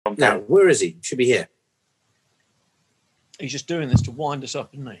Now, where is he? Should be here. He's just doing this to wind us up,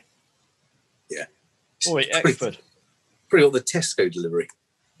 isn't he? Yeah. Boy, Eckford. Pretty on the Tesco delivery.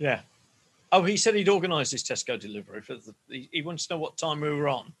 Yeah. Oh, he said he'd organise his Tesco delivery. He wants to know what time we were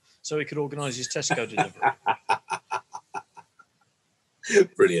on so he could organise his Tesco delivery.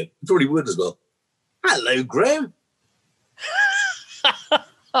 Brilliant. Probably would as well. Hello, Graeme.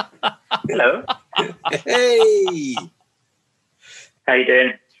 Hello. Hey. How you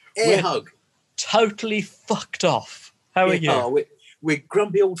doing? Air hug. Totally fucked off. How are you? We're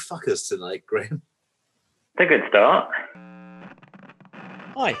grumpy old fuckers tonight, Graeme. It's a good start.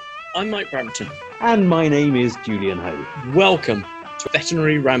 Hi, I'm Mike Brampton. And my name is Julian Ho. Welcome to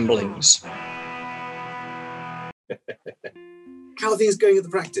Veterinary Ramblings. How are things going at the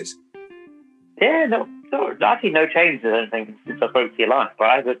practice? Yeah, actually no changes, I don't think, since I spoke to you last. But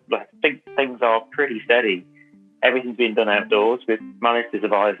I think things are pretty steady. Everything's been done outdoors. We've managed to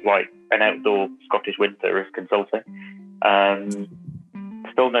survive like an outdoor Scottish winter as consulting.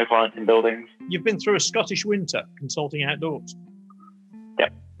 Still no clients in buildings. You've been through a Scottish winter consulting outdoors.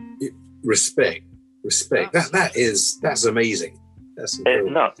 Yep. Respect. That's amazing. That's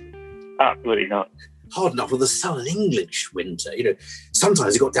it's not. Absolutely not. Hard enough with a southern English winter. You know,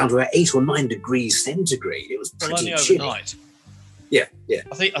 sometimes it got down to about 8 or 9 degrees centigrade. It was pretty only chilly. overnight. Yeah.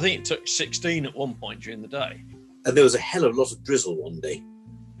 I think it took 16 at one point during the day. And there was a hell of a lot of drizzle one day.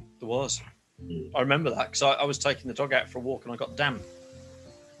 There was. I remember that because I was taking the dog out for a walk and I got damp.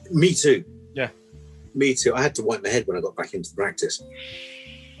 Me too. Yeah. Me too. I had to wipe my head when I got back into the practice.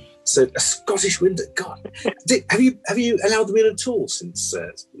 So a Scottish winter. God, have you allowed them in at all since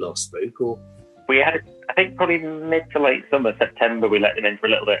last spoke? Or we had, I think, probably mid to late summer, September. We let them in for a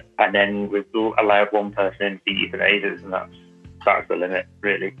little bit, and then we've allowed one person in for euthanasias, and that's the limit,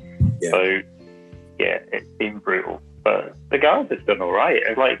 really. Yeah. So yeah, it's been brutal, but the guys have done all right.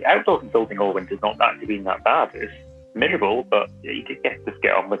 It's like outdoor consulting all winter's not actually been that bad. It's miserable, but you can just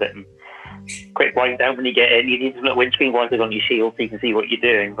get on with it. And quick wipe down when you get in. You need some little windscreen wipers on your shield so you can see what you're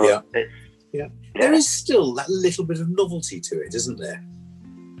doing. But yeah. There is still that little bit of novelty to it, isn't there?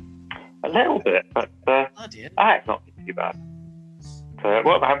 A little bit, but it's not too bad. So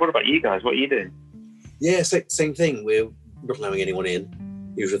what about you guys? What are you doing? Yeah, same thing. We're not allowing anyone in.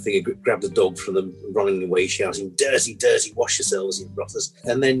 Usual thing, you grab the dog from them, running away, shouting, "Dirty, dirty, wash yourselves, you rotters."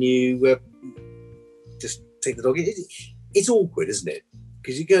 And then you just take the dog in. It's awkward, isn't it?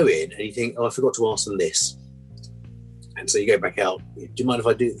 Because you go in and you think, "Oh, I forgot to ask them this." And so you go back out. "Do you mind if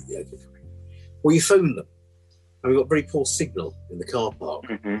I do?" Yeah, okay. Well, you phone them. And we've got very poor signal in the car park.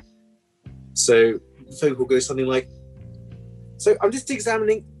 Mm-hmm. So the phone call goes something like, "So I'm just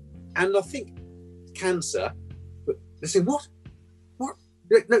examining, and I think cancer." But they say, "What? What?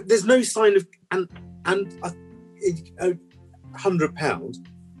 No, there's no sign of and £100.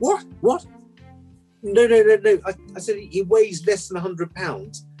 What? No. I said he weighs less than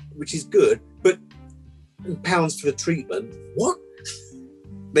 £100, which is good, but pounds for the treatment. What?"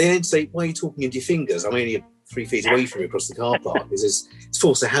 They then say, "Why are you talking into your fingers? I'm only 3 feet away from you across the car park." It's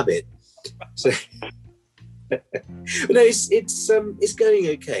force of habit. So, but no, it's going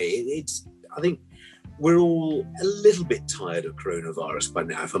okay. I think we're all a little bit tired of coronavirus by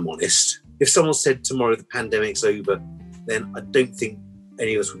now, if I'm honest. If someone said tomorrow the pandemic's over, then I don't think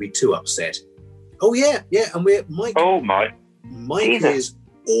any of us would be too upset. Oh yeah, and we're Mike. Oh my! Mike is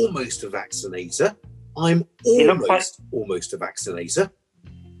almost a vaccinator. I'm almost a vaccinator.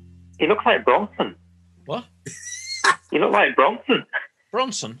 He looks like Bronson. What? You look like Bronson.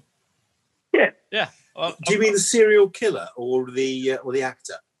 Bronson? Yeah. Yeah. Well, do you mean the serial killer or the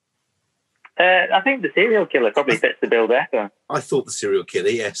actor? I think the serial killer probably fits the bill better. I thought the serial killer,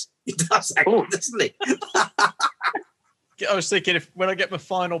 yes. He does, actually, doesn't he? I was thinking when I get my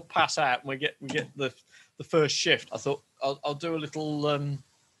final pass out and we get the first shift, I thought I'll do a little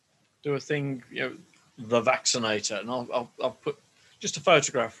do a thing, the vaccinator, and I'll put just a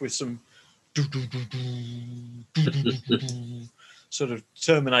photograph with some sort of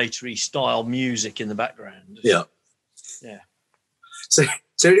Terminator-y style music in the background. Yeah. So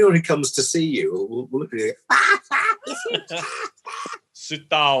anyone who comes to see you will look at you. Sit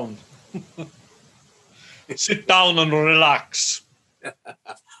down. Sit down and relax.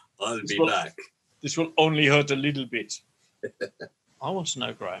 I'll be back. This will only hurt a little bit. I want to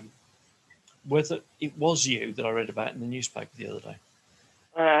know, Graeme, whether it was you that I read about in the newspaper the other day.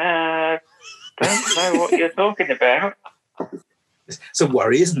 Don't know what you're talking about. It's a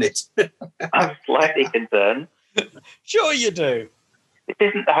worry, isn't it? I'm slightly concerned. Sure you do. This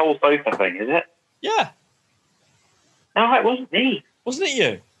isn't the whole sofa thing, is it? Yeah. No, it wasn't me. Wasn't it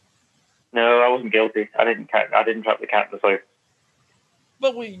you? No, I wasn't guilty. I didn't trap the cat in the sofa.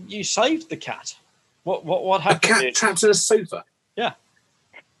 Well, you saved the cat. What A happened? cat trapped in a sofa. Yeah.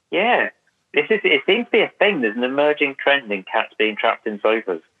 Yeah. It seems to be a thing. There's an emerging trend in cats being trapped in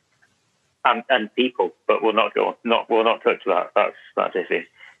sofas and people, but we'll not touch that. That's iffy.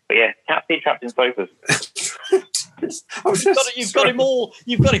 But yeah, cats being trapped in sofas. You've got him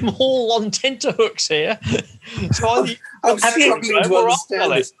all on tenterhooks here. So I'm struggling to we're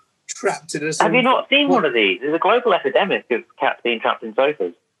understand this. Trapped in a sofa. Have you not seen one of these? There's a global epidemic of cats being trapped in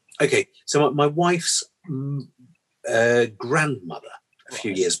sofas. Okay, so my wife's grandmother, a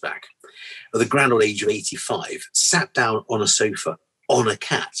few years back, at the grand old age of 85, sat down on a sofa on a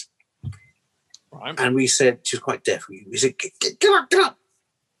cat. Right. And we said, she was quite deaf, we said, get up.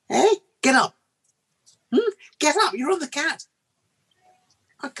 Hey, get up. Get up, you're on the cat.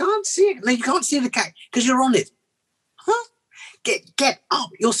 I can't see it. No, you can't see the cat because you're on it. Huh? Get up,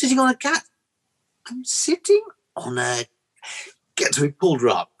 you're sitting on a cat. I'm sitting on a... So we pulled her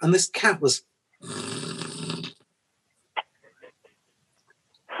up, and this cat was...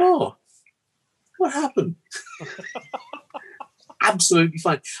 Oh, what happened? Absolutely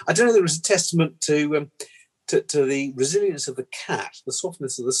fine. I don't know if there was a testament to the resilience of the cat, the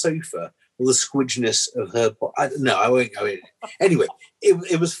softness of the sofa, or the squidginess of her body. No, I won't go in. Anyway,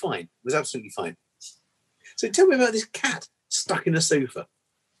 it was fine. It was absolutely fine. So tell me about this cat stuck in a sofa.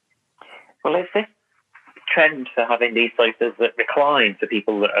 Well, it's this trend for having these sofas that recline for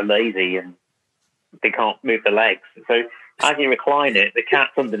people that are lazy and they can't move their legs. So as you recline it, the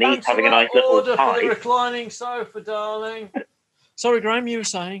cat's underneath having a nice little order for the pie. reclining sofa, darling. Sorry, Graeme, you were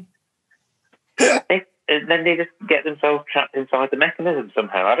saying? And then they just get themselves trapped inside the mechanism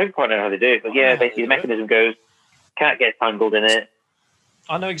somehow. I don't quite know how they do it, but yeah, basically the mechanism goes, cat gets tangled in it.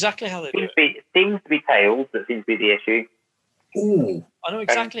 I know exactly how they do it. It seems to be tails that seems to be the issue. Ooh. I know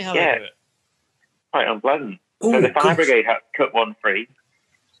exactly how they do it. Quite unpleasant. Ooh, so the fire gosh. brigade had to cut one free.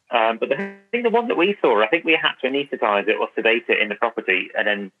 But the one that we saw, I think we had to anaesthetise it or sedate it in the property and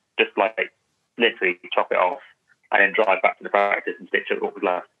then just like literally chop it off and then drive back to the practice and stitch up what was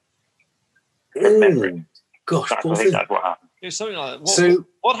left. Ooh. Gosh, I think that's what happened. It's something like that.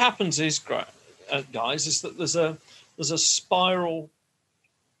 What happens is, guys, is that there's a spiral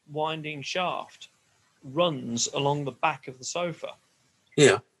winding shaft runs along the back of the sofa.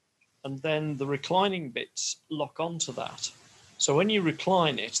 Yeah. And then the reclining bits lock onto that. So when you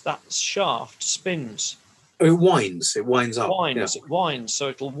recline it, that shaft spins. Oh, it winds. It winds up. It winds. So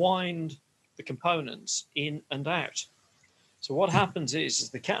it'll wind the components in and out. So what happens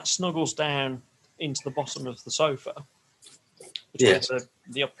is the cat snuggles down into the bottom of the sofa, between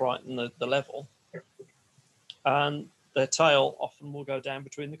the upright and the level, and their tail often will go down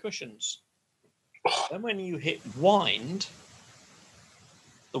between the cushions. Then when you hit wind,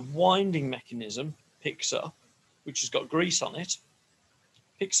 the winding mechanism picks up, which has got grease on it,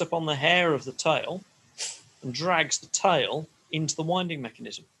 picks up on the hair of the tail and drags the tail into the winding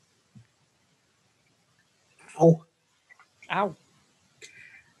mechanism. Oh. Ow.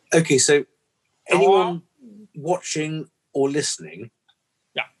 Okay, so anyone watching or listening,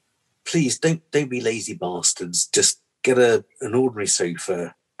 please don't be lazy bastards. Just get an ordinary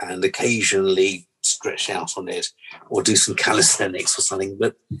sofa and occasionally stretch out on it or do some calisthenics or something,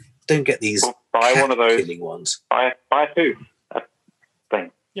 but don't get these buy one of those killing ones. Buy a poo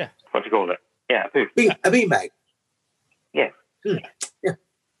thing. Yeah. What do you call it? Yeah, a poo. A beanbag. Yeah.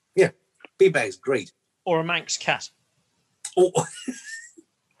 Yeah. Beanbag's great. Or a Manx cat. Oh.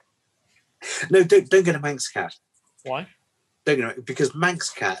 No, don't get a Manx cat. Why? Don't get it, because Manx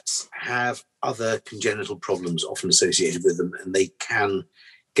cats have other congenital problems often associated with them, and they can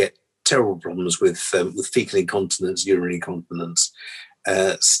get terrible problems with fecal incontinence, urinary incontinence,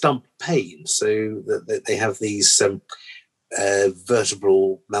 stump pain. So that they have these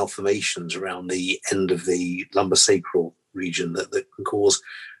vertebral malformations around the end of the lumbosacral region that can cause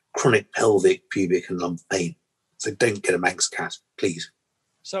chronic pelvic, pubic, and lumbar pain. So don't get a Manx cat, please.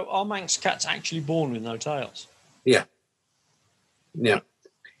 So are Manx cats actually born with no tails? Yeah.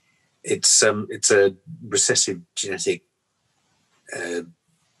 It's a recessive genetic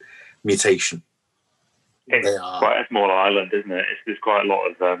mutation. It's quite a small island, isn't it? There's quite a lot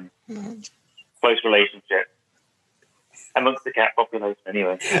of close relationship amongst the cat population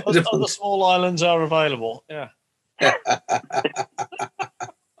anyway. Other small islands are available, yeah.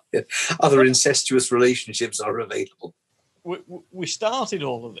 Other incestuous relationships are available. We started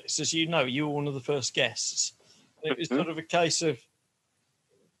all of this, as you know, you were one of the first guests. It was sort of a case of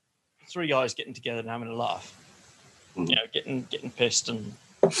three guys getting together and having a laugh, getting pissed and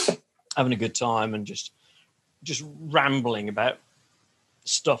having a good time and just rambling about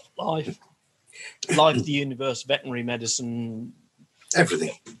stuff, life, the universe, veterinary medicine,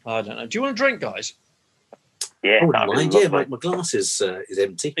 Everything. I don't know. Do you want a drink, guys? Yeah, I wouldn't that'd be mind. Yeah, lovely. my glass is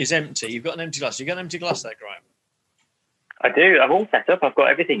empty. It's empty. You've got an empty glass. You got an empty glass there, Graeme? I do. I'm all set up. I've got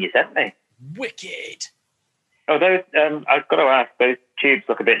everything you sent me. Wicked. Oh, those. I've got to ask. Those tubes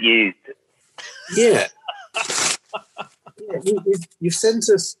look a bit used. Yeah. You've sent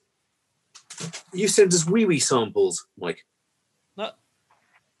us. You sent us wee samples, Mike. No.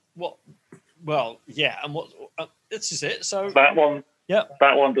 What? Well, yeah. And what? This is it. So That one. yeah.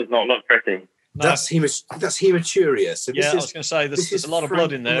 That one does not look pretty. No. That's hematuria. So Yeah, I was going to say there's a lot of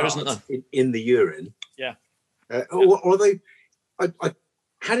blood in there, isn't there? In the urine. Yeah. Although I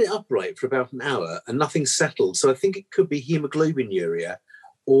had it upright for about an hour and nothing settled, so I think it could be hemoglobinuria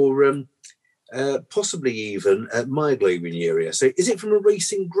or possibly even myoglobinuria. So is it from a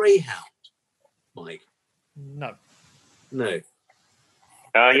racing greyhound, Mike? No. No.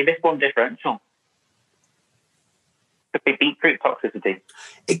 You missed one differential. Could be beetroot toxicity.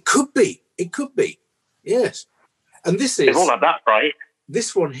 It could be. It could be. Yes. And this is... They've all had that right.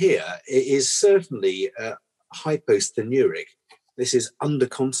 This one here is certainly hyposthenuric. This is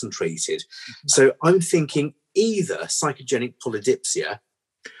under-concentrated. So I'm thinking either psychogenic polydipsia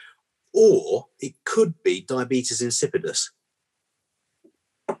or it could be diabetes insipidus.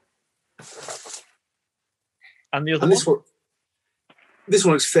 And the other And one? This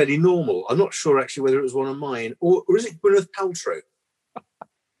one looks fairly normal. I'm not sure actually whether it was one of mine or is it Gwyneth Paltrow?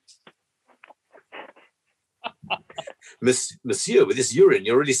 Monsieur, with this urine,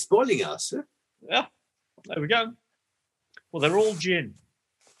 you're really spoiling us. Huh? Yeah. There we go. Well, they're all gin.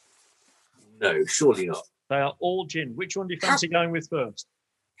 No, surely not. They are all gin. Which one do you fancy going with first?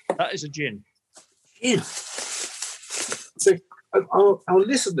 That is a gin. Gin. So our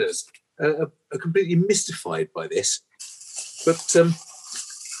listeners are completely mystified by this. But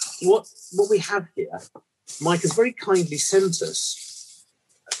what we have here, Mike has very kindly sent us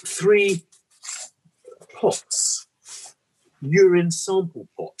 3 pots, urine sample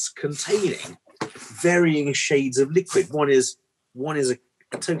pots containing varying shades of liquid. One is a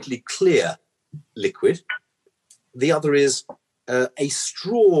totally clear liquid. The other is a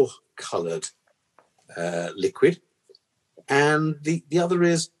straw-coloured liquid, and the other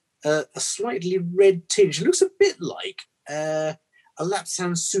is a slightly red tinge. It looks a bit like a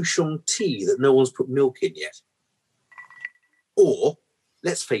Lapsang Souchong tea that no one's put milk in yet. Or,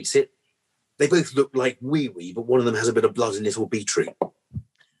 let's face it, they both look like wee, but one of them has a bit of blood in it or beetroot.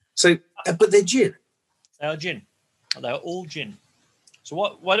 So, but they're gin. They are gin. They are all gin. So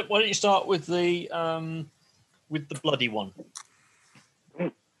why don't you start with the bloody one?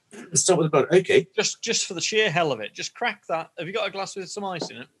 Let's start with the blood. Okay. Just for the sheer hell of it, just crack that. Have you got a glass with some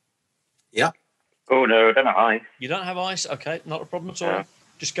ice in it? Yeah. Oh, no, I don't have ice. You don't have ice? Okay, not a problem at all. No.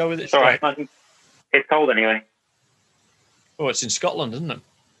 Just go with it It's all straight. right. It's cold anyway. Oh, it's in Scotland, isn't it?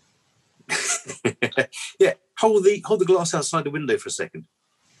 Yeah. Hold the glass outside the window for a second.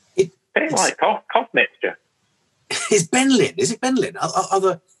 It's like cough mixture. It's Benlin. Is it Benlin?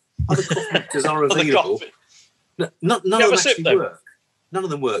 Other cough mixtures are available. None of them actually work. None of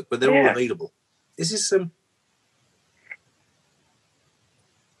them work, but they're all available. This is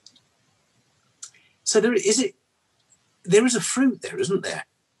So there is a fruit there, isn't there?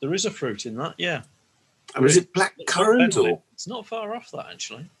 There is a fruit in that, yeah. I mean, is it black currant or it's not far off that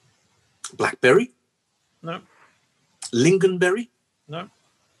actually. blackberry? No. Lingonberry? No.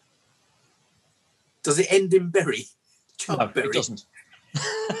 Does it end in berry? No, it doesn't.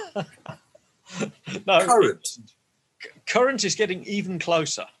 No. Currant. Currant is getting even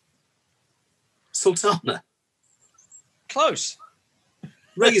closer. Sultana. Close.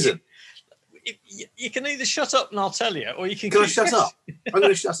 Raisin. You can either shut up and I'll tell you, or you can. Can I shut up? I'm going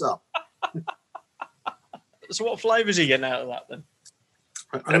to shut up. So, what flavours are you getting out of that then?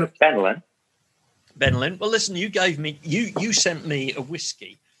 Benlin. Benlin. Well, listen, you sent me a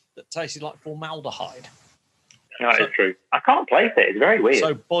whiskey that tasted like formaldehyde. No, it's true. I can't place it. It's very weird.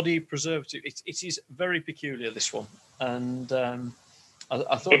 So, body preservative. It is very peculiar, this one, and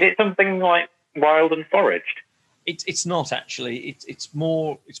I thought. Is it something like wild and foraged? It's not actually. It's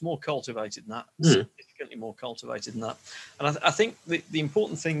more cultivated than that. Significantly more cultivated than that. And I think the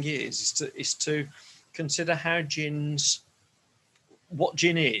important thing is to consider what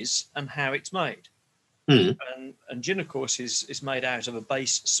gin is and how it's made. And gin, of course, is made out of a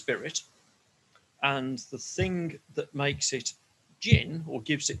base spirit, and the thing that makes it gin or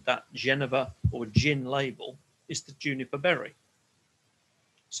gives it that Geneva or gin label is the juniper berry.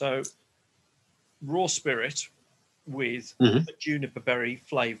 So raw spirit with a juniper berry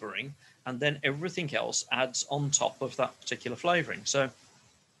flavouring, and then everything else adds on top of that particular flavouring. So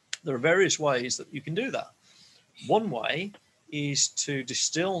there are various ways that you can do that. One way is to is to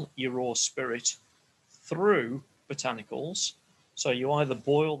distill your raw spirit through botanicals. So you either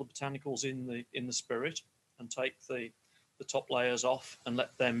boil the botanicals in the spirit and take the top layers off and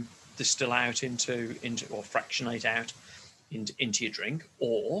let them distill out into or fractionate out into your drink,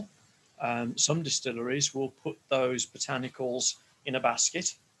 or some distilleries will put those botanicals in a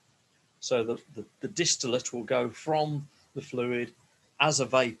basket, so the distillate will go from the fluid as a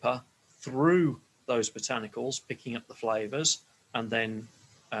vapor through those botanicals, picking up the flavors and then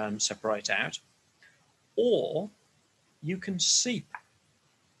separate out. Or you can seep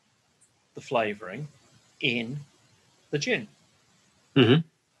the flavoring in the gin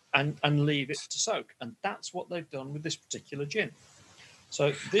and leave it to soak. And that's what they've done with this particular gin.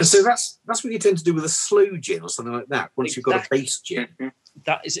 So that's what you tend to do with a slow gin or something like that. Once you've got a base gin,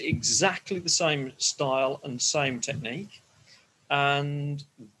 that is exactly the same style and same technique. And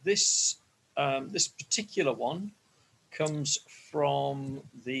this this particular one comes from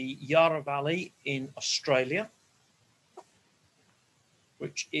the Yarra Valley in Australia,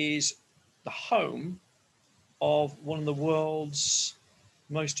 which is the home of one of the world's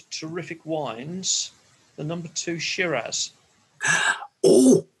most terrific wines, the number 2 Shiraz.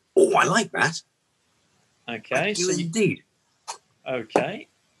 Oh, I like that. Okay, I do indeed. Okay,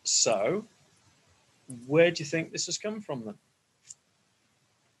 so where do you think this has come from then?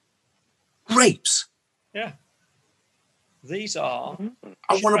 Grapes. Yeah. These are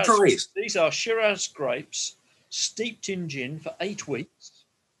I want a prize. These are Shiraz grapes steeped in gin for 8 weeks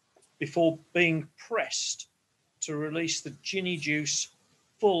before being pressed to release the ginny juice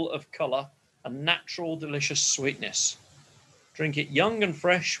full of colour and natural delicious sweetness. Drink it young and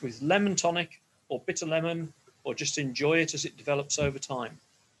fresh with lemon tonic or bitter lemon, or just enjoy it as it develops over time.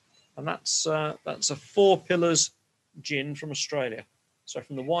 And that's a 4 Pillars gin from Australia. So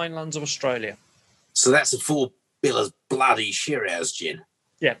from the winelands of Australia. So that's a 4 Pillars bloody Shiraz gin.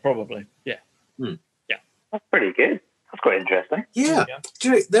 Yeah, probably. Yeah. Yeah. That's pretty good. That's quite interesting. Yeah. Do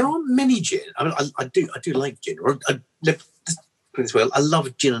you know, there aren't many gin. I mean, I do like gin. Put it this way, I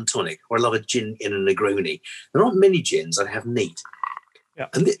love gin and tonic, or I love a gin in a Negroni. There aren't many gins I have neat. Yeah.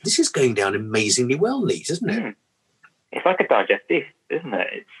 And this is going down amazingly well neat, isn't it? It's like a digestive, isn't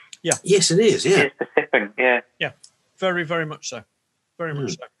it? Yes, it is. Yeah. It's the sipping. Yeah. Yeah. Very, very much so. Very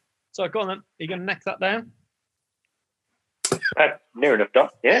much so. So go on then. Are you going to neck that down? Near enough,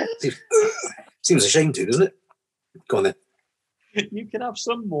 Doc. Yeah. Seems a shame to, doesn't it? Go on then. You can have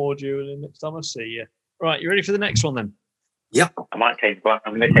some more, Julian, next time I see you. Right, you ready for the next one then? Yep. I might change glasses.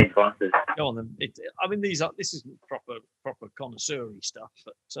 I'm going to change glasses. Go on then. This isn't proper connoisseur-y stuff,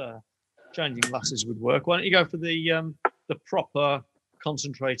 but changing glasses would work. Why don't you go for the proper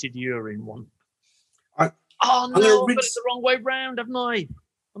concentrated urine one? I've got it the wrong way round, haven't I?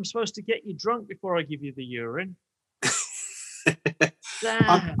 I'm supposed to get you drunk before I give you the urine.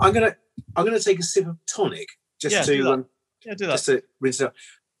 I'm gonna take a sip of tonic just to do that. Just to rinse it out.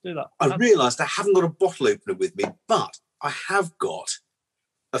 Do that. I've realised I haven't got a bottle opener with me, but I have got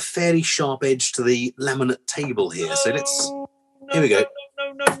a fairly sharp edge to the laminate table here. So here we go.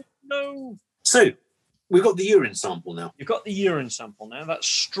 No. So we've got the urine sample now. You've got the urine sample now. That's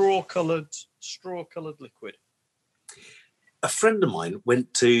straw-coloured liquid. A friend of mine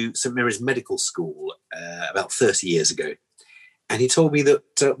went to St Mary's Medical School about 30 years ago, and he told me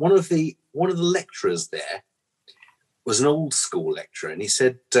that one of the lecturers there was an old school lecturer, and he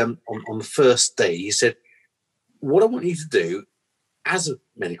said on the first day, he said, "What I want you to do as a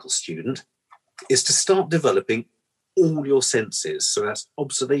medical student is to start developing all your senses. So that's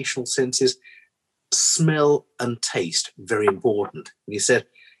observational senses, smell and taste, very important." And he said,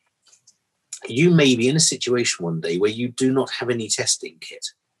 "You may be in a situation one day where you do not have any testing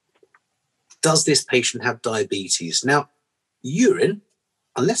kit. Does this patient have diabetes?" Now, urine,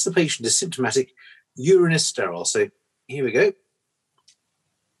 unless the patient is symptomatic, urine is sterile. So here we go.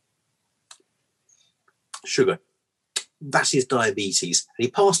 Sugar. That is diabetes. And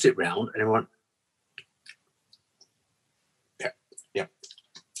he passed it round and everyone, yeah.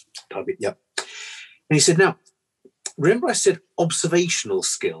 Diabetes, yeah. And he said, "Now, remember I said observational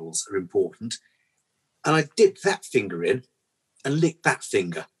skills are important, and I dipped that finger in and licked that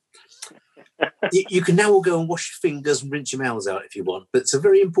finger. You can now all go and wash your fingers and rinse your mouths out if you want, but it's a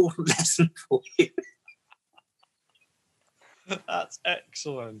very important lesson for you." That's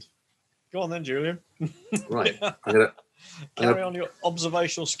excellent. Go on then, Julian. Right. Carry on your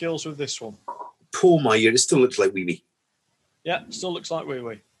observational skills with this one. Pour my urine. It still looks like wee-wee. Yeah, still looks like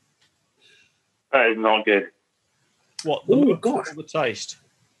wee-wee. That is not good. What? Oh, gosh. The taste?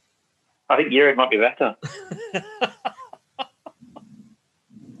 I think urine might be better.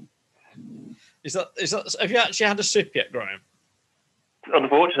 Is that? Have you actually had a sip yet, Graeme?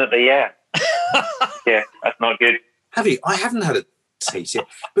 Unfortunately, yeah. Yeah, that's not good. Have you? I haven't had a taste yet,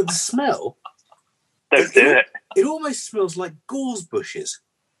 but the smell. Don't do it. It almost smells like gorse bushes.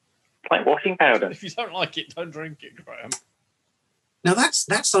 It's like washing powder. If you don't like it, don't drink it, Graeme. Now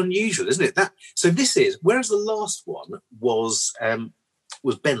that's unusual, isn't it? So this is, whereas the last one was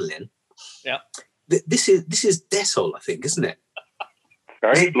Benlin. Yeah. This is Dettol, I think, isn't it?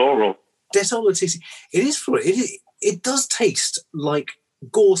 Very floral. Dettol or TC. It is floral. It does taste like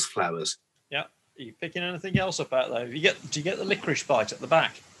gorse flowers. Yeah. Are you picking anything else up out there? Do you get the licorice bite at the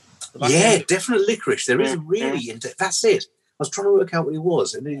back? Yeah, end? definitely licorice. There is a really that's it. I was trying to work out what it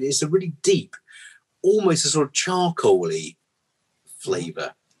was, and it's a really deep, almost a sort of charcoaly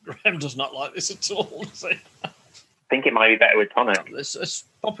flavour. Graeme does not like this at all, does he? I think it might be better with tonic. Let's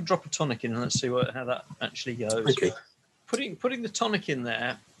pop a drop of tonic in and let's see how that actually goes. Okay. Putting the tonic in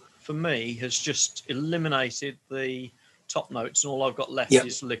there, for me, has just eliminated the top notes, and all I've got left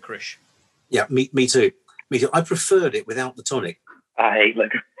is licorice. Yeah, me too. Me too. I preferred it without the tonic. I hate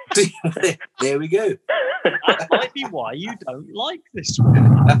licorice. There we go. That might be why you don't like this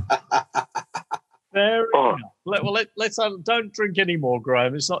one. Fair enough. Let's don't drink any more,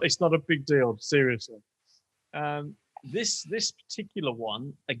 Graeme. It's not a big deal, seriously. This particular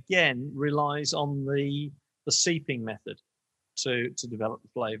one again relies on the seeping method to develop the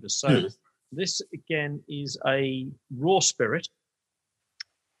flavors. So this again is a raw spirit,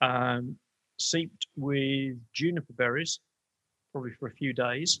 seeped with juniper berries, probably for a few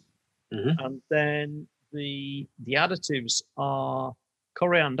days, and then the additives are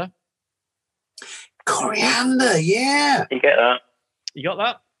coriander. Coriander, yeah. You get that? You got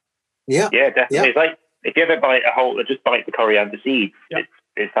that? Yeah. Yeah, definitely. Yeah. It's like if you ever bite a whole, just bite the coriander seeds. Yep.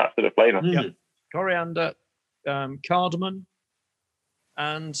 It's that sort of flavour. Mm. Yep. Coriander, cardamom,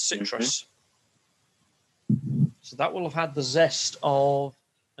 and citrus. So that will have had the zest of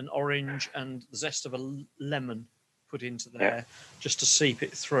an orange and the zest of a lemon put into there just to seep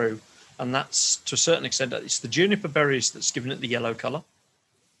it through. And that's, to a certain extent, it's the juniper berries that's given it the yellow colour.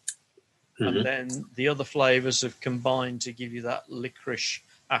 And then the other flavours have combined to give you that licorice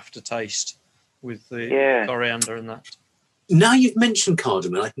aftertaste with the coriander and that. Now you've mentioned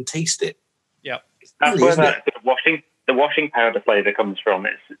cardamom, I can taste it. Yeah. That's where that the washing powder flavour comes from.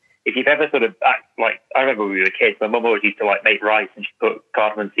 It's, if you've ever sort of like, I remember when we were kids, my mum always used to like make rice and she put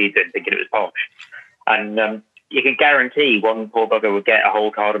cardamom seeds in thinking it was posh. And you can guarantee one poor bugger would get a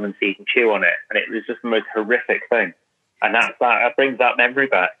whole cardamom seed and chew on it. And it was just the most horrific thing. And that brings that memory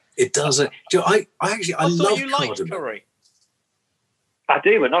back. It doesn't. I love you cardamom. liked curry. I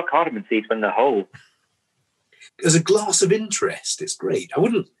do, but not cardamom seeds when they're whole. As a glass of interest, it's great. I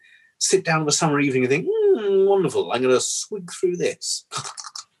wouldn't sit down on a summer evening and think, wonderful, I'm going to swig through this.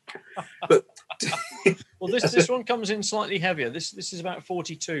 But well, this one comes in slightly heavier. This is about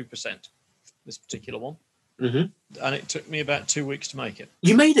 42%, this particular one. And it took me about 2 weeks to make it.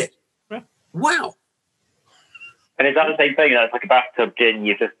 You made it? Yeah. Wow. And is that the same thing? That's like a bathtub gin.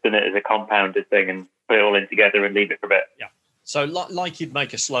 You've just done it as a compounded thing and put it all in together and leave it for a bit. Yeah. So like you'd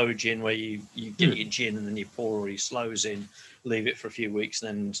make a slow gin where you get your gin and then you pour all your slows in, leave it for a few weeks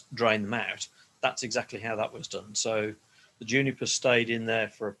and then drain them out. That's exactly how that was done. So the juniper stayed in there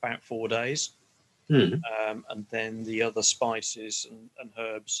for about 4 days. And then the other spices and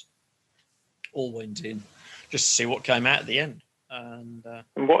herbs all went in just to see what came out at the end. And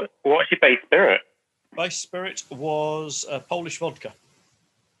what's your base spirit? Base spirit was Polish vodka.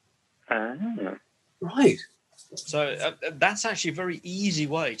 Right. So that's actually a very easy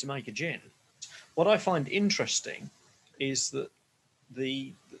way to make a gin. What I find interesting is that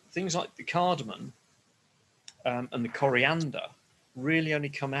the things like the cardamom and the coriander really only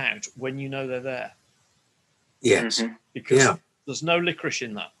come out when you know they're there. Yes. Because there's no licorice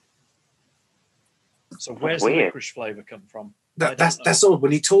in that. So where's the licorice flavour come from? That's odd.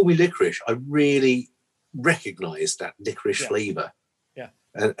 When he told me licorice, I really recognised that licorice flavour. Yeah.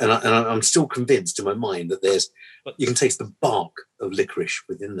 And I'm still convinced in my mind that you can taste the bark of licorice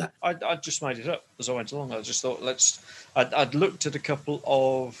within that. I just made it up as I went along. I just thought I'd looked at a couple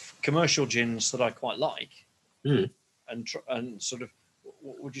of commercial gins that I quite like, and sort of,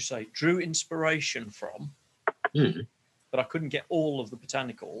 what would you say, drew inspiration from, but I couldn't get all of the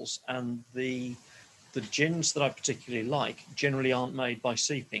botanicals, and the gins that I particularly like generally aren't made by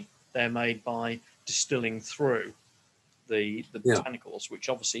seeping. They're made by distilling through the botanicals, which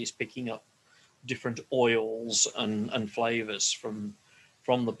obviously is picking up different oils and flavours from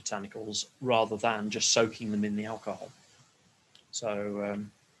the botanicals rather than just soaking them in the alcohol. So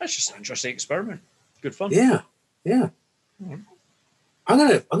that's just an interesting experiment. Good fun. Yeah. I'm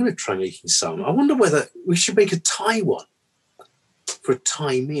gonna try making some. I wonder whether we should make a Thai one. for a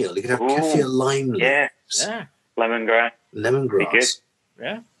Thai meal. You could have Ooh, kaffir lime yeah. leaves, Yeah, Lemongrass. lemongrass,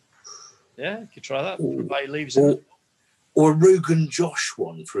 yeah, yeah. You could try that. Ooh. Put bay leaves in it. or a Rogan Josh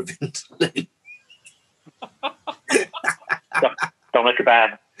one for a vindaloo. Don't look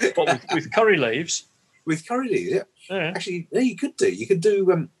bad. But with curry leaves. With curry leaves, yeah. Yeah. Actually, no, you could do. You could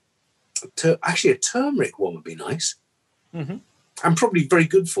do. Actually, a turmeric one would be nice, Mm-hmm. and probably very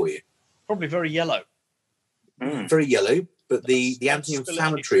good for you. Probably very yellow. Very yellow, but the Don't spill it on your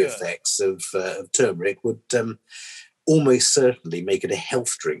anti-inflammatory shirt. effects of turmeric would almost certainly make it a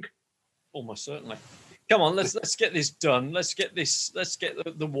health drink. Almost certainly. Come on, let's get this done. Let's get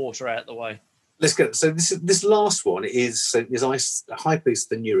the water out of the way. Let's go. So this last one is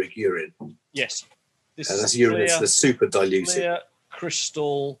hypothenuric urine, Yes. This and is that's urine clear, that's super diluted, clear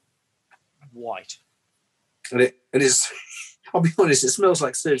crystal white. and it's. I'll be honest, it smells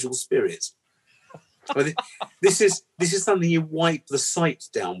like surgical spirits. But this is something you wipe the site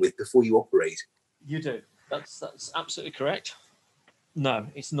down with before you operate. You do. That's absolutely correct. No,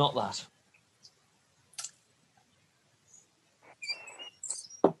 it's not that.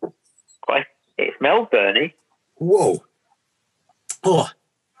 It smells burny. Whoa! Oh,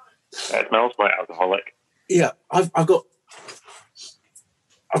 It smells quite alcoholic. yeah. I've got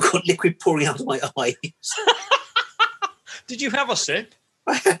liquid pouring out of my eyes. Did you have a sip?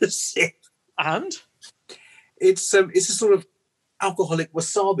 I had a sip. And It's a sort of alcoholic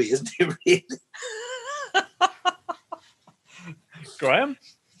wasabi, isn't it? Really? Graeme?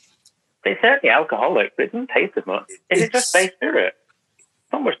 It's certainly alcoholic, but it doesn't taste as much. Is it just base spirit?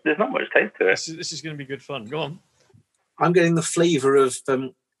 There's not much taste to it. This is going to be good fun. Go on. I'm getting the flavour of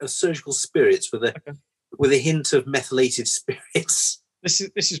surgical spirits with a hint of methylated spirits. This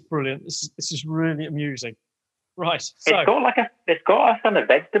is brilliant. This is really amusing. Right. So It's got a kind of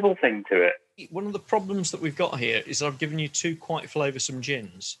vegetable thing to it. one of the problems that we've got here is I've given you two quite flavoursome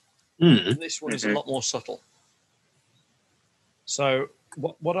gins. Mm. And this one is a lot more subtle. So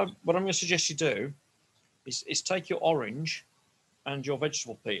what I'm going to suggest you do is take your orange and your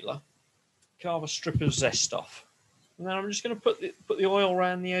vegetable peeler, carve a strip of zest off, and then I'm just going to put the oil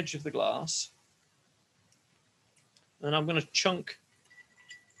around the edge of the glass, and I'm going to chunk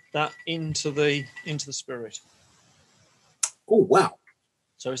that into the spirit. Oh wow,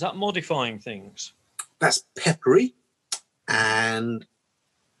 So is that modifying things? that's peppery and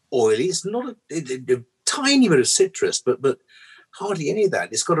oily. It's not a tiny bit of citrus, but hardly any of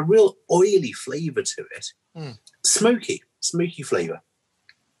that. It's got a real oily flavour to it. Mm. Smoky flavour.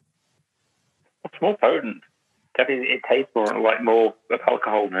 It's more potent. Definitely, it tastes more of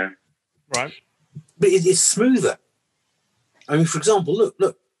alcohol now. Right. But it's smoother. I mean, for example,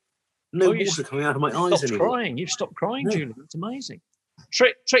 look. No Oh, you water coming out of my eyes Stopped anymore. crying. You've stopped crying, No. Julian. That's amazing.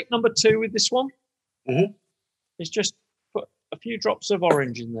 Trick number 2 with this one is just put a few drops of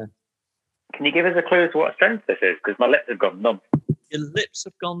orange in there. Can you give us a clue as to what strength this is? Because my lips have gone numb. Your lips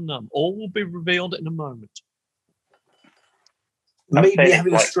have gone numb. All will be revealed in a moment. Maybe saying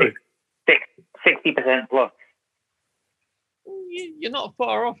having a it's like stroke. 60% plus. You're not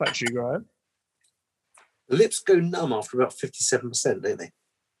far off, actually, Graeme. The lips go numb after about 57%, don't they?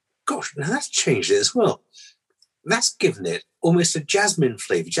 Gosh, now that's changed it as well. That's given it almost a jasmine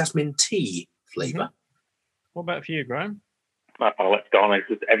flavour, jasmine tea flavour. What about for you, Graeme? My lips gone.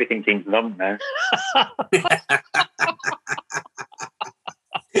 Everything seems numb now.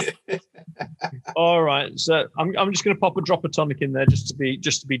 All right, so I'm just going to pop a drop of tonic in there just to be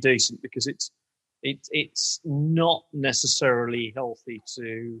decent, because it's not necessarily healthy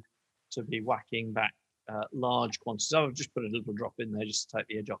to be whacking back large quantities. I'll just put a little drop in there just to take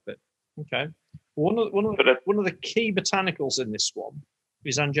the edge off it. Okay. One of the key botanicals in this one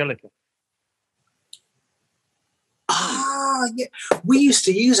is Angelica. Ah, yeah. We used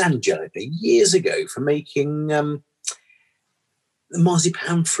to use Angelica years ago for making the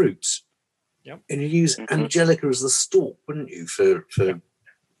marzipan fruits. Yep. And you use Angelica as the stalk, wouldn't you, for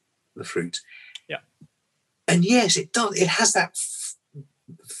the fruit? Yeah. And yes, it does. It has that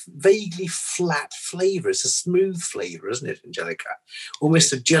vaguely flat flavour. It's a smooth flavour, isn't it, Angelica?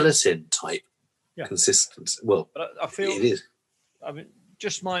 Almost a gelatin type consistency. Well, But I feel it is. I mean,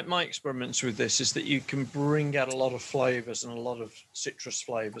 just my experiments with this is that you can bring out a lot of flavours and a lot of citrus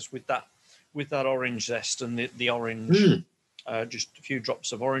flavours with that orange zest and the orange. Just a few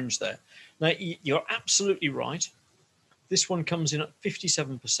drops of orange there. Now, you're absolutely right. This one comes in at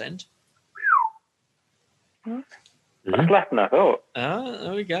 57%. That's less than I thought.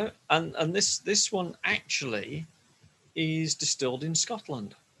 There we go. And this one actually is distilled in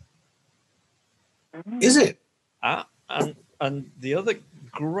Scotland. Is it? And the other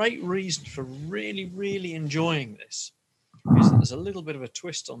great reason for really, really enjoying this is that there's a little bit of a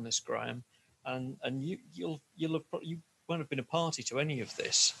twist on this, Graeme, and you won't have been a party to any of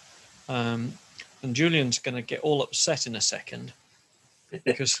this, and Julian's going to get all upset in a second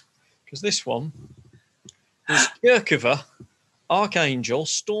because this one is Kierkegaard Archangel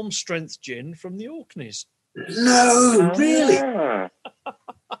Storm Strength Gin from the Orkneys. No, really? Yeah.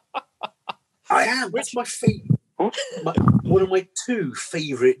 I am. That's my favourite. One of my 2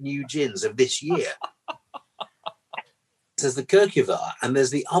 favourite new gins of this year. There's the Kierkegaard, and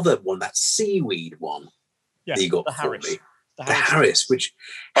there's the other one, that seaweed one. Yeah, that you got the for Harris. me. The Harris, which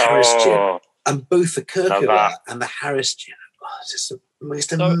Harris gin, and both the Love Kierkegaard that. and the Harris gin. Oh, it's just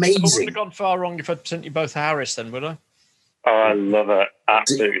most So I wouldn't amazing. have gone far wrong if I'd sent you both Harris, then, would I? Oh, I love it.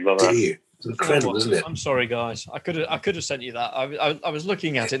 Absolutely love Do it. you? It's incredible, isn't it? I'm sorry, guys. I could have sent you that. I was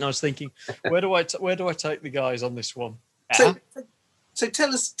looking at it and I was thinking, where do I take the guys on this one? So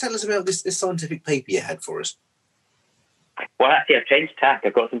tell us about this scientific paper you had for us. Well, actually, I've changed tack.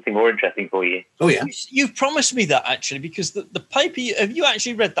 I've got something more interesting for you. Oh yeah. You've promised me that, actually, because the paper. Have you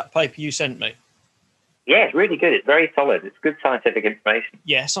actually read that paper you sent me? Yeah, it's really good. It's very solid. It's good scientific information.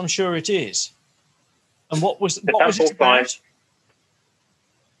 Yes, I'm sure it is. And what was it sample about? size-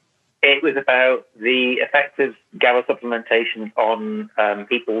 It was about the effects of GABA supplementation on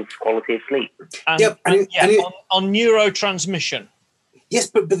people's quality of sleep. And, Yep, on neurotransmission. Yes,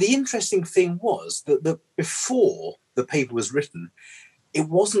 but the interesting thing was that before the paper was written, it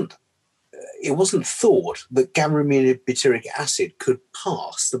wasn't thought that gamma-aminobutyric acid could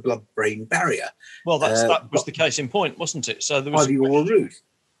pass the blood-brain barrier. Well, that was the case in point, wasn't it? So there was By the oral route.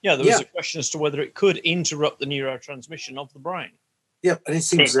 there was a question as to whether it could interrupt the neurotransmission of the brain. Yeah, and it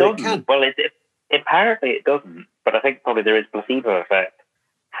seems It that it doesn't. can. Well, apparently it doesn't, but I think probably there is placebo effect.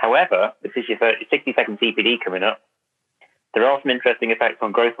 However, this is your 60-second CPD coming up. There are some interesting effects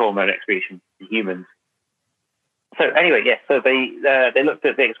on growth hormone excretion in humans. So anyway, yes, so they looked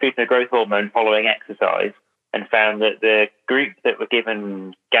at the excretion of growth hormone following exercise and found that the group that were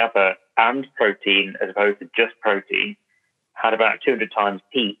given GABA and protein as opposed to just protein had about 200 times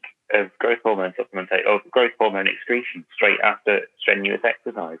peak of growth hormone supplementation or growth hormone excretion straight after strenuous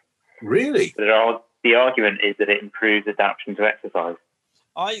exercise. Really? So the argument is that it improves adaptation to exercise.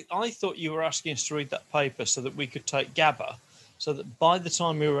 I thought you were asking us to read that paper so that we could take GABA, so that by the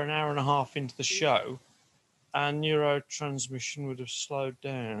time we were an hour and a half into the show, our neurotransmission would have slowed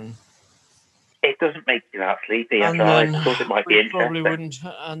down. It doesn't make you that sleepy. And I then thought it might be we interesting. probably wouldn't,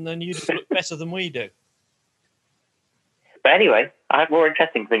 and then you'd look better than we do. But anyway, I have a more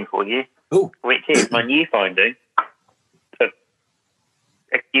interesting thing for you, which is my new finding of,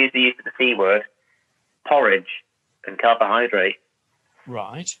 excuse the use of the C word, porridge and carbohydrate.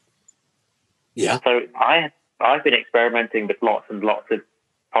 Right. Yeah. So I've been experimenting with lots and lots of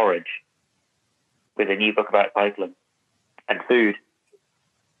porridge with a new book about cycling and food.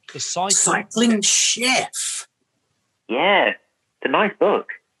 The Cycling Chef. Yeah, it's a nice book.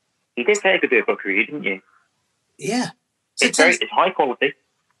 You did say it could be a book review, didn't you? Yeah. It's high quality,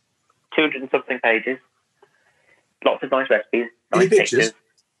 200 and something pages, lots of nice recipes, nice pictures.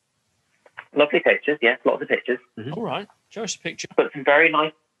 Lovely pictures, yes, lots of pictures. Mm-hmm. All right, show us a picture. But some very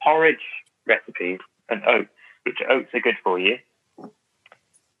nice porridge recipes and oats, which oats are good for you. So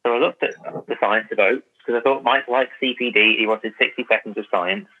I looked at the science of oats because I thought Mike liked CPD. He wanted 60 seconds of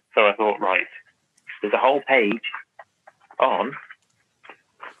science. So I thought, right, there's a whole page on,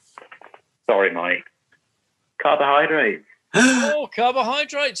 sorry, Mike, carbohydrates. Oh,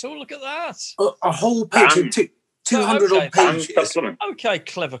 carbohydrates. Oh, look at that. A whole page of 200 odd pages. Supplements. Okay,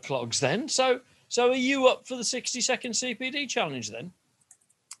 clever clogs then. So are you up for the 60-second CPD challenge then?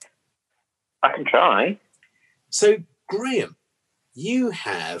 I can try. So, Graeme, you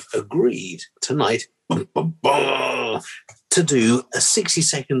have agreed tonight to do a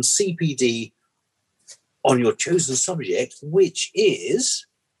 60-second CPD on your chosen subject, which is...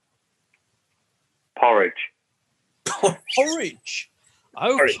 Porridge. Porridge.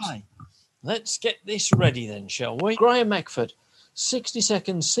 Okay. Let's get this ready then, shall we? Graeme Eckford,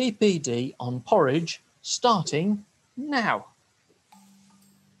 60-second CPD on porridge, starting now.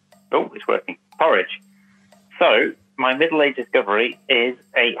 Oh, it's working. Porridge. So, my middle-age discovery is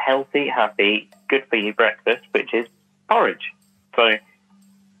a healthy, happy, good-for-you breakfast, which is porridge. So,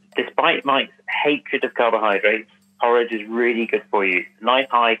 despite Mike's hatred of carbohydrates, porridge is really good for you. Nice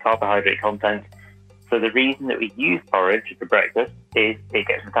high carbohydrate content. So the reason that we use porridge for breakfast is it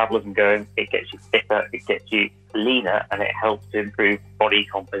gets metabolism going, it gets you fitter, it gets you leaner, and it helps to improve body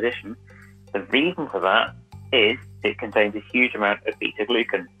composition. The reason for that is it contains a huge amount of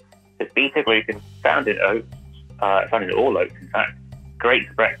beta-glucan. The beta-glucan found in oats, found in all oats, in fact, great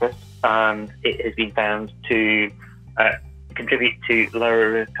for breakfast, and it has been found to contribute to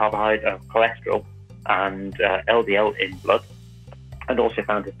lower carbohydrate, cholesterol, and LDL in blood, and also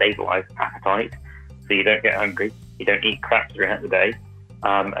found to stabilise appetite, so you don't get hungry, you don't eat crap throughout the day,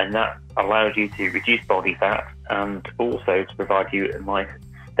 and that allows you to reduce body fat and also to provide you a nice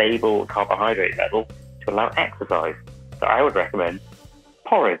stable carbohydrate level to allow exercise. So I would recommend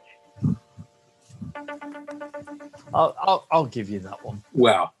porridge. I'll give you that one.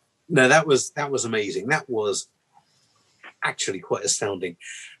 Wow. No, that was amazing. That was actually quite astounding.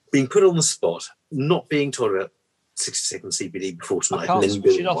 Being put on the spot, not being told about 60-second CPD before tonight. I can't and then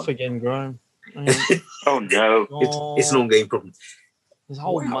switch it doing off one. again, Graham. Oh no. It's an ongoing problem.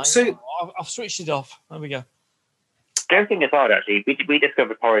 Wow. So- I've switched it off. There we go. Joking aside, actually, we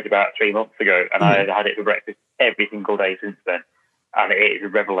discovered porridge about 3 months ago, and I had it for breakfast every single day since then, and it is a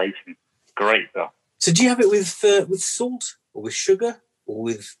revelation. Great stuff. So do you have it with salt or with sugar or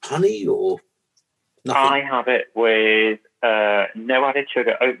with honey or nothing? I have it with no added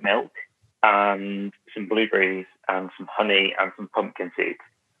sugar, oat milk, and some blueberries, and some honey, and some pumpkin seeds.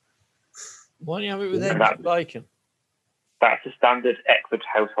 Why don't you have it with And eggs and bacon? That's a standard Eckford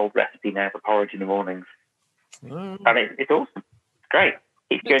household recipe now for porridge in the mornings. Oh. And it's awesome. It's great.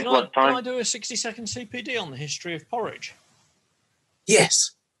 It's going to Can lunchtime. I do a 60-second CPD on the history of porridge?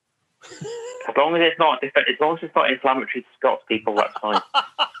 Yes. As long as it's not inflammatory to Scots people, that's fine.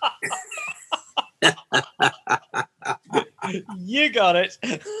 You got it.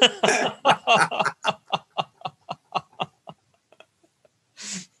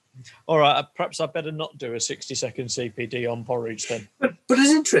 All right, perhaps I better not do a 60-second CPD on porridge then. But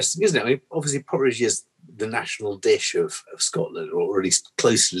it's interesting, isn't it? I mean, obviously, porridge is the national dish of Scotland, or at least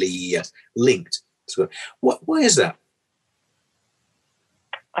closely linked. So, why is that?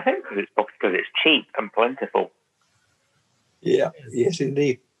 I think because it's cheap and plentiful. Yeah. Yes,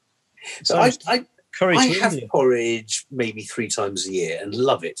 indeed. So Sounds I curry to have India. porridge maybe 3 times a year and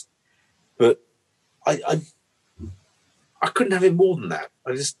love it, but I couldn't have it more than that.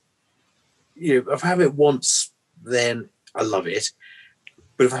 I just, if I have it once, then I love it.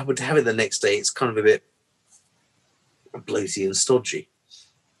 But if I were to have it the next day, it's kind of a bit bloaty and stodgy.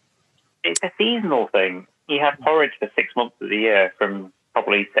 It's a seasonal thing. You have porridge for 6 months of the year, from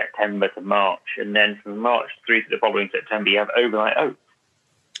probably September to March, and then from March through to the following September, you have overnight oats.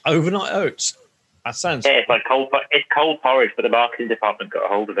 Overnight oats. That sounds. Yeah, it's like cold porridge, but the marketing department got a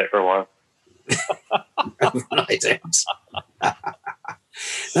hold of it for a while. Overnight oats.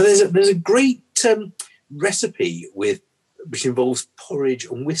 Now there's a great recipe which involves porridge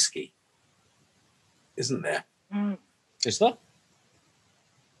and whiskey, isn't there? Is that?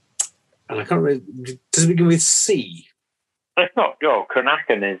 And I can't remember. Does it begin with C? It's not. Oh,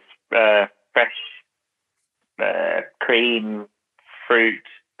 Cronachan is fresh cream, fruit,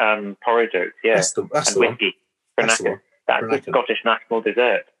 and porridge oats. Yeah, That's the and one. whiskey. That's the Cronachan. one. That's the Cronachan. Scottish national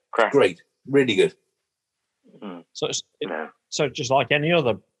dessert. Crack. Great, really good. So it's No. so just like any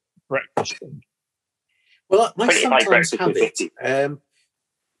other breakfast thing. Well, I Pretty like sometimes breakfast have with it whiskey.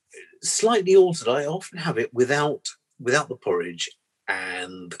 slightly altered. I often have it without the porridge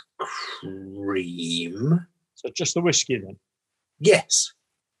and cream. So just the whiskey then. Yes,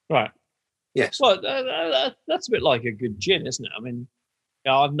 Right. yes. Well, that's a bit like a good gin, isn't it? I mean,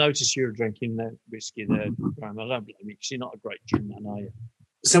 yeah, I've noticed you're drinking the whiskey there, Graham. I don't blame you because you're not a great gin man, are you?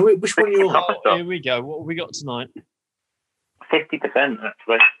 So which one are you on? Oh, here we go. What have we got tonight? 50%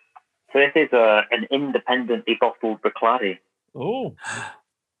 actually. So this is an independently bottled Bacardi. Oh,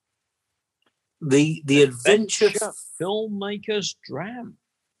 The adventure. filmmaker's dram.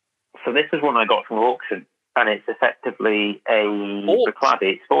 So this is one I got from auction, and it's effectively a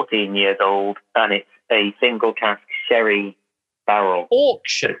Bacardi. It's 14 years old, and it's a single cask sherry barrel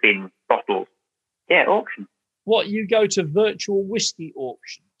Auction. that's been bottled. Yeah, auction. What, you go to virtual whiskey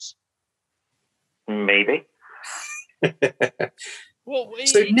auctions? Maybe. Well,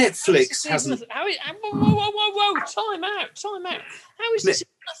 So Netflix hasn't. Whoa! Time out! How is this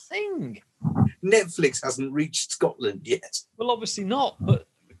a thing? Netflix hasn't reached Scotland yet. Well, obviously not. But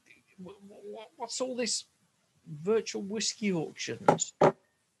what's all this virtual whiskey auctions?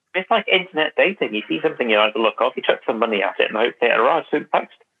 It's like internet dating. You see something you like the look of, you chuck some money at it, and hope it arrives through the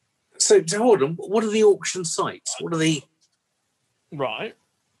post. So hold on. What are the auction sites? What are the Right.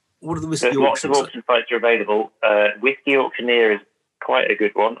 whiskey There's lots auction of sites? auction sites are available. Whiskey Auctioneer is quite a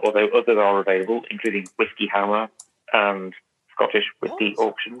good one, although others are available, including Whiskey Hammer and Scottish Whiskey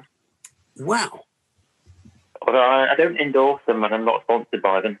Auctions. Wow. Although I don't endorse them and I'm not sponsored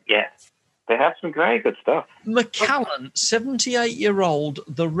by them yet. They have some very good stuff. Macallan, 78-year-old,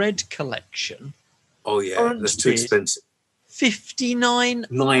 the Red Collection, Oh yeah, Current that's too bid, expensive.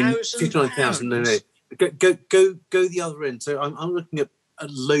 £59,000. 59,000. No. Go the other end. So I'm looking at a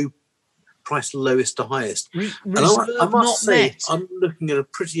low price, lowest to highest. And I must say, met. I'm looking at a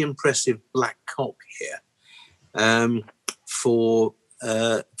pretty impressive black cock here, for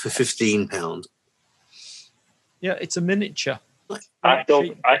 £15. Yeah, it's a miniature. I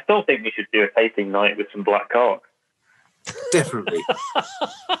still think we should do a tasting night with some black cock. Definitely.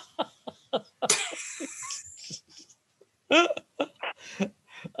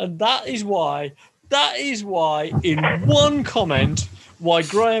 And that is why in one comment why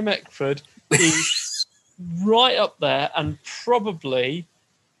Graeme Eckford is right up there and probably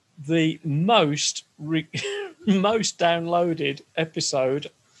the most downloaded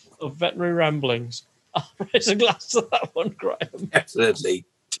episode of Veterinary Ramblings. I'll raise a glass to that one, Graeme. Definitely.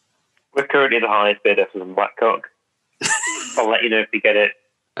 We're currently the highest bidder for some black cock. I'll let you know if we get it.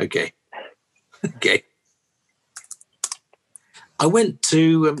 Okay. I went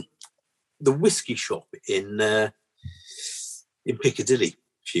to the whiskey shop in Piccadilly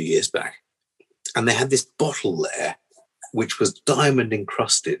a few years back, and they had this bottle there which was diamond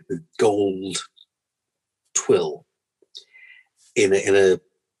encrusted with gold twill in a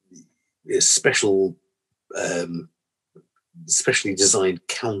special, specially designed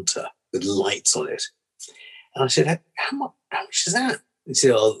counter with lights on it. And I said, how much is that? He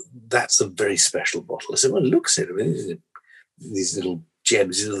said, oh, that's a very special bottle. I said, well, it looks it. I mean, these little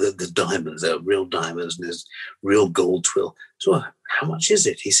gems, the diamonds, they're real diamonds, and there's real gold twill. So how much is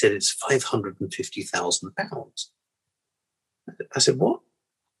it? He said, it's £550,000. I said, what?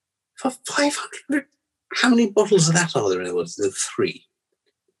 For 500? How many bottles of that are there in the world? There are 3.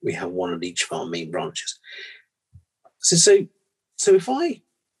 We have one at each of our main branches. So if I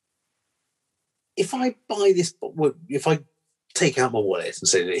buy this, if I take out my wallet and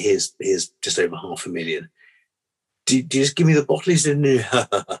say that here's just over £500,000, do you just give me the bottle? He said, no,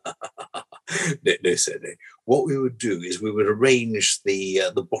 sir, no. What we would do is we would arrange the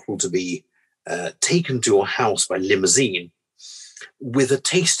bottle to be taken to your house by limousine with a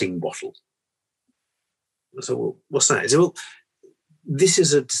tasting bottle. So, well, what's that? He said, well, this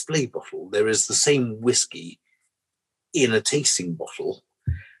is a display bottle. There is the same whiskey in a tasting bottle.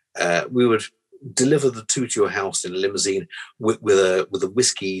 We would deliver the 2 to your house in a limousine with a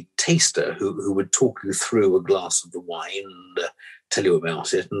whiskey taster who would talk you through a glass of the wine and tell you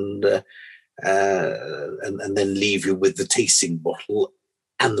about it, and then leave you with the tasting bottle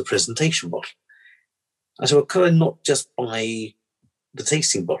and the presentation bottle. I said, well, could I not just buy the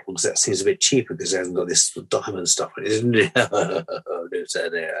tasting bottle, because that seems a bit cheaper because it hasn't got this diamond stuff in it? No, sir,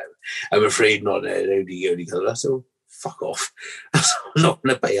 no, I'm afraid not. Only color. I said, well, fuck off. I'm not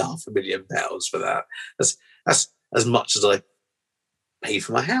going to pay £500,000 for that. That's as much as I paid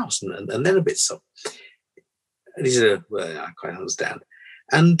for my house and then a bit some. And he said, well, I quite understand.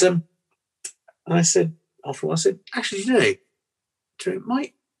 And I said, after all, I said, actually, it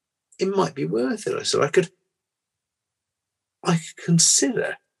might be worth it. I said, I could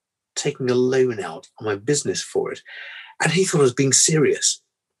consider taking a loan out on my business for it. And he thought I was being serious.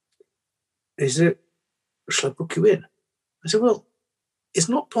 And he said, shall I book you in? I said, well, it's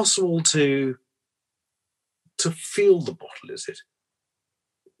not possible to feel the bottle, is it?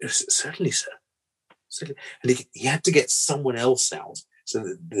 Certainly, sir. Certainly. And he had to get someone else out.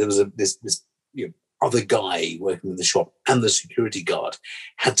 So there was this other guy working in the shop, and the security guard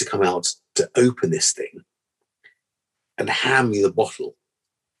had to come out to open this thing and hand me the bottle.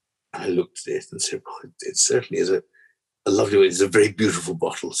 And I looked at it and said, well, it certainly is a lovely one. It's a very beautiful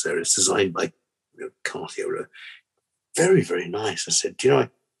bottle, sir. It's designed by Cartier. Very, very nice. I said,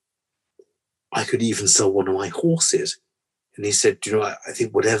 I could even sell one of my horses. And he said, I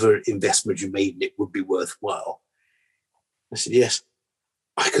think whatever investment you made in it would be worthwhile. I said, yes,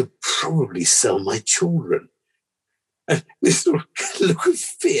 I could probably sell my children. And this sort of look of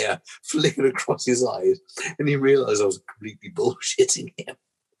fear flickered across his eyes, and he realized I was completely bullshitting him.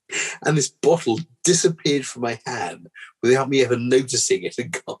 And this bottle disappeared from my hand without me ever noticing it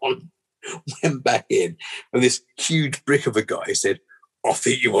had gone. Went back in, and this huge brick of a guy said, I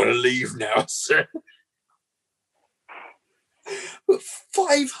think you want to leave now, sir. But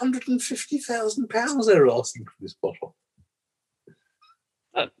 £550,000 they were asking for this bottle.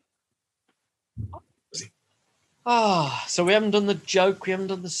 So we haven't done the joke, we haven't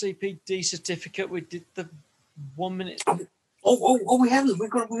done the CPD certificate, we did the 1 minute. Oh, we haven't. We've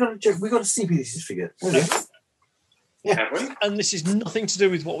got a joke. We've got a CPD certificate. Yeah. And this is nothing to do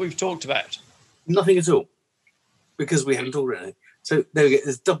with what we've talked about. Nothing at all, because we haven't talked about it. So there we go.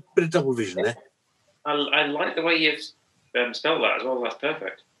 There's a bit of double vision there. I like the way you've spelled that as well. That's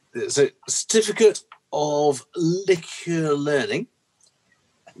perfect. So, Certificate of Liquor Learning.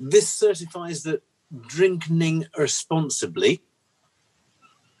 This certifies that drinking responsibly.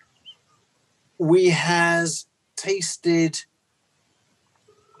 We has tasted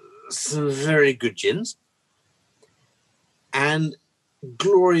some very good gins, and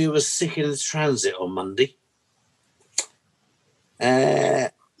Gloria was sick in the transit on Monday.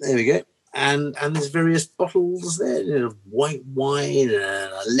 There we go. And there's various bottles there, you know, white wine and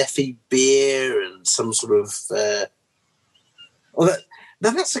a Leffy beer and some sort of.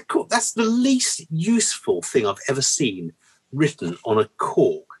 That's the least useful thing I've ever seen written on a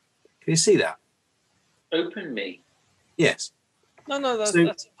cork. Can you see that? Open me. Yes. No,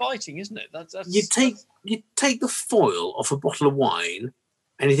 that's fighting, isn't it? That's you take the foil off a bottle of wine,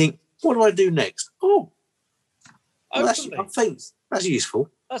 and you think, what do I do next? Oh, well, that's useful.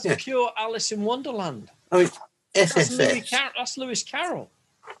 That's pure Alice in Wonderland. I mean, FFF. That's Lewis Carroll.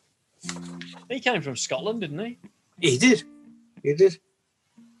 He came from Scotland, didn't he? He did.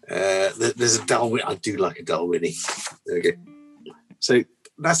 There's a Darwin. I do like a Darwini. There we go. So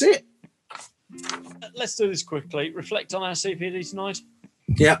that's it. Let's do this quickly. Reflect on our CPD tonight.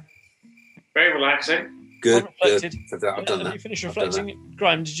 Yeah. Very relaxing. Good. I've done that. Have you finished reflecting?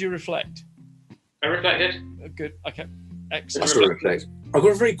 Graeme, did you reflect? I reflected. Good. Okay. I Excellent. still reflect. I've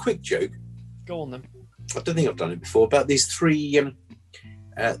got a very quick joke. Go on then. I don't think I've done it before, about these three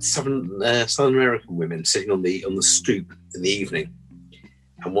Southern American women sitting on the stoop in the evening,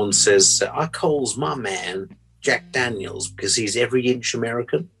 and one says, "I calls my man Jack Daniels because he's every inch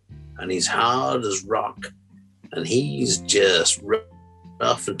American, and he's hard as rock, and he's just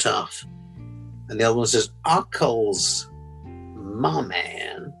rough and tough." And the other one says, "I calls my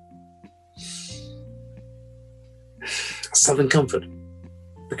man Southern Comfort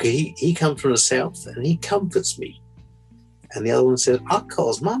because he comes from the South and he comforts me." And the other one says, "I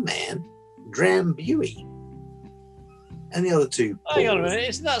calls my man Drambuie." And the other two, Hang on a minute,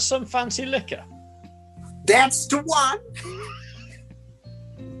 isn't that some fancy liquor? That's the one.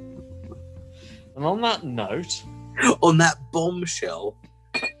 And on that note, On that bombshell,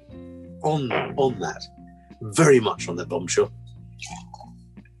 on that, very much on that bombshell.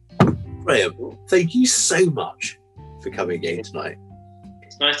 Graeme, thank you so much for coming again tonight.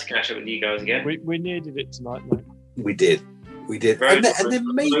 It's nice to catch up with you guys again. we needed it tonight, mate. We did. Very And there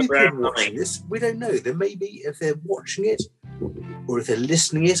may be very people watching this. We don't know. There may be, if they're watching it or if they're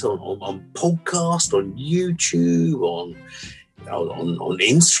listening it on podcast, on YouTube, on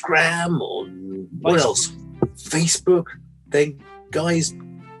Instagram, on what else? Facebook. Then, guys,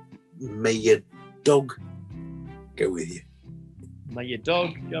 may your dog go with you. May your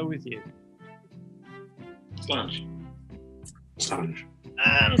dog go with you. Lunch. Sponge.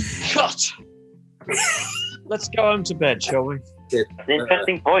 And cut. Let's go home to bed, shall we? That's an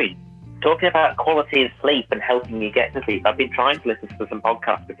interesting point. Talking about quality of sleep and helping you get to sleep. I've been trying to listen to some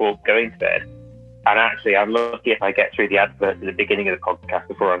podcasts before going to bed. And actually, I'm lucky if I get through the adverts at the beginning of the podcast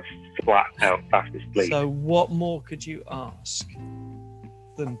before I'm flat out fast asleep. So what more could you ask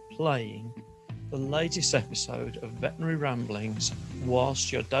than playing the latest episode of Veterinary Ramblings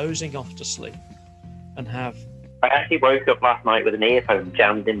whilst you're dozing off to sleep and have... I actually woke up last night with an earphone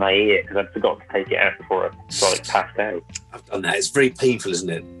jammed in my ear because I'd forgotten to take it out before I passed out. I've done that. It's very painful, isn't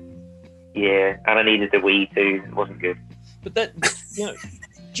it? Yeah, and I needed the wee too. It wasn't good. But that,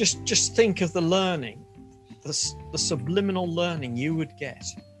 just think of the learning, the subliminal learning you would get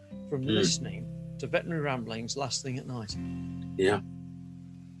from listening to Veterinary Ramblings last thing at night. Yeah.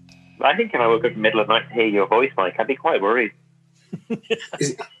 I think if I woke up in the middle of the night to hear your voice, Mike, I'd be quite worried.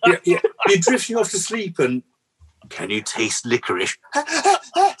 You're drifting off to sleep and can you taste licorice?